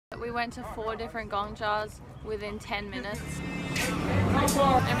We went to 4 different gong jars within 10 minutes.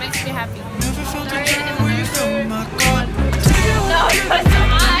 It makes me happy. No, it's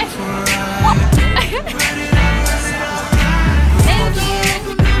I. Thank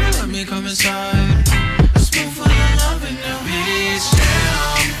you. Let me come inside. A spoonful of love in the beach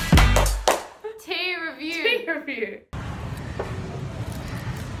jam. Tea review. Tea review.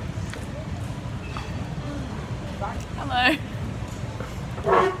 Hello.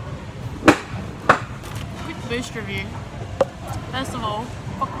 Quick boost review. First of all,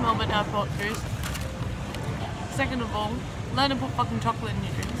 fuck Melbourne airport juice. Second of all, learn to put fucking chocolate in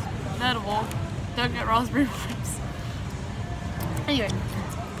your drinks. Third of all, don't get raspberry ribs. Anyway.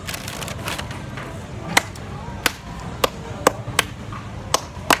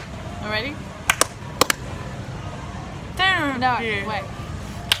 Ready? Tea No, review. wait.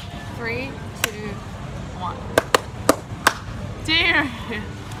 3, 2, 1. Tea review.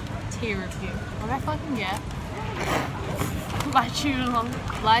 Tea review. What did I fucking get? Lychee oolong.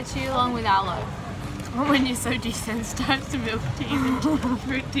 Lychee oolong with aloe. When you're so desensitized to milk teas and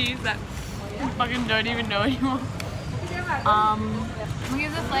fruit teas that you fucking don't even know anymore. We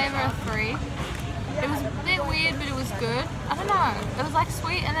give the flavour a 3. It was a bit weird, but it was good. I don't know. It was like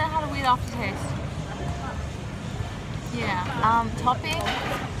sweet and then it had a weird aftertaste. Yeah. Topping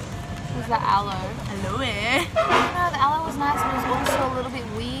was the aloe. Hello. No, the aloe was nice, but it was also a little bit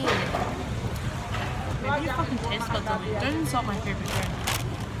weird. Maybe your fucking taste buds are weird. Don't insult my favorite drink.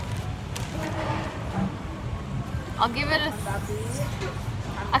 I'll give it a...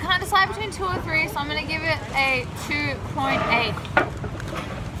 I can't decide between 2 or 3, so I'm going to give it a 2.8.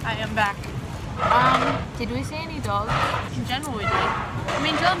 I am back. Did we see any dogs? In general we did. I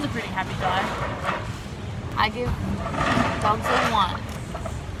mean, John's a pretty happy guy. I give dogs a 1.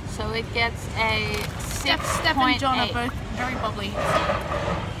 So it gets a 6.8. Steph and John are both very bubbly.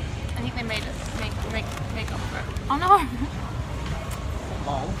 I think they made it make up for it. Oh no!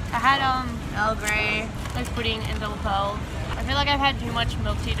 I had Earl Grey, like pudding and double pearl. I feel like I've had too much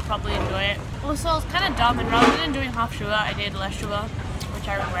milk tea to probably enjoy it. Also, I was kind of dumb, and rather than doing half sugar, I did less sugar, which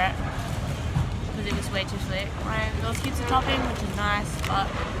I regret because it was way too sweet. Right, there was heaps of topping, which is nice, but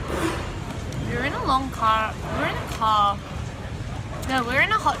we were in a long car. We were in a car. No, we were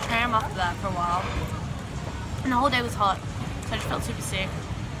in a hot tram after that for a while, and the whole day was hot, so I just felt super sick.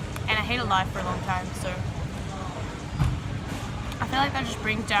 And I hated life for a long time, so I feel like that just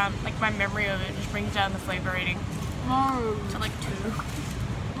brings down, like my memory of it just brings down the flavor rating to like 2.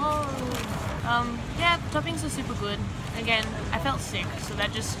 Yeah, the toppings are super good. Again, I felt sick, so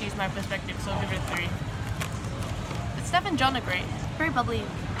that just skews my perspective, so I'll give it a 3. But Steph and John are great. Very bubbly,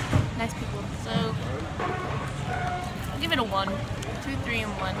 nice people. So I'll give it a 1. 2, 3,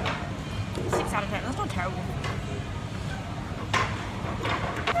 and 1. 6 out of 10. That's not terrible.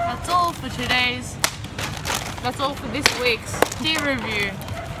 That's all for today's. That's all for this week's Tea review.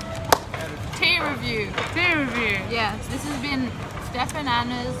 tea review. Tea review. Yes, this has been Steph and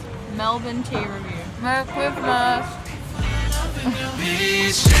Anna's Melbourne tea review. Merry Christmas.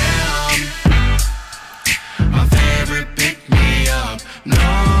 Beach jam.